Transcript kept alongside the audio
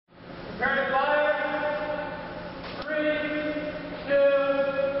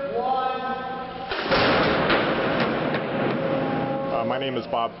name is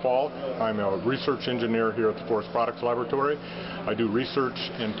Bob Falk. I'm a research engineer here at the Forest Products Laboratory. I do research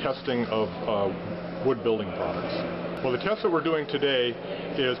and testing of wood building products. Well, the test that we're doing today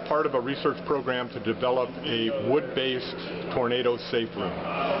is part of a research program to develop a wood-based tornado safe room,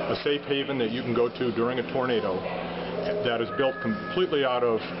 a safe haven that you can go to during a tornado that is built completely out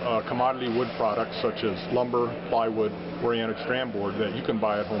of commodity wood products such as lumber, plywood, oriented strand board that you can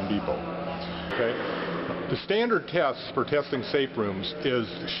buy at Home Depot. Okay? The standard test for testing safe rooms is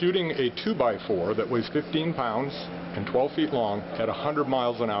shooting a 2x4 that weighs 15 pounds and 12 feet long at 100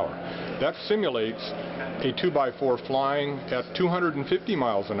 miles an hour. That simulates a 2x4 flying at 250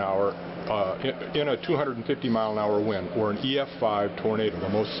 miles an hour in a 250 mile an hour wind, or an EF5 tornado, the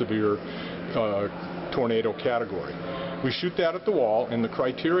most severe tornado category. We shoot that at the wall, and the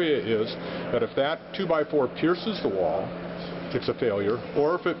criteria is that if that 2x4 pierces the wall, it's a failure,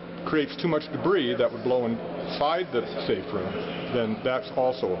 or if it creates too much debris that would blow inside the safe room, then that's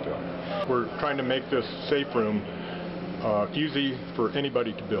also a failure. We're trying to make this safe room easy for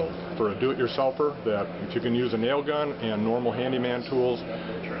anybody to build. For a do-it-yourselfer, that if you can use a nail gun and normal handyman tools,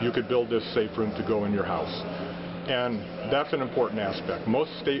 you could build this safe room to go in your house. And that's an important aspect.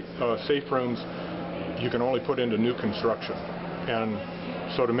 Most safe rooms you can only put into new construction. And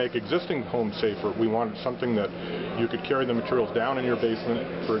so to make existing homes safer, we wanted something that you could carry the materials down in your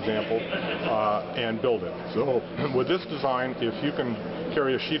basement, for example, and build it. So with this design, if you can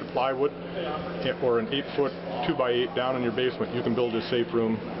carry a sheet of plywood or an 8-foot 2x8 down in your basement, you can build a safe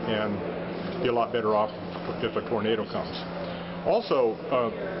room and be a lot better off if a tornado comes. Also,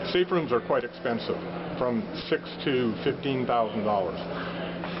 safe rooms are quite expensive, from $6,000 to $15,000.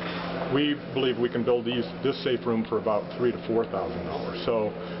 We believe we can build this safe room for about $3,000 to $4,000.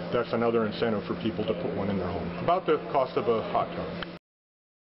 So that's another incentive for people to put one in their home. About the cost of a hot tub.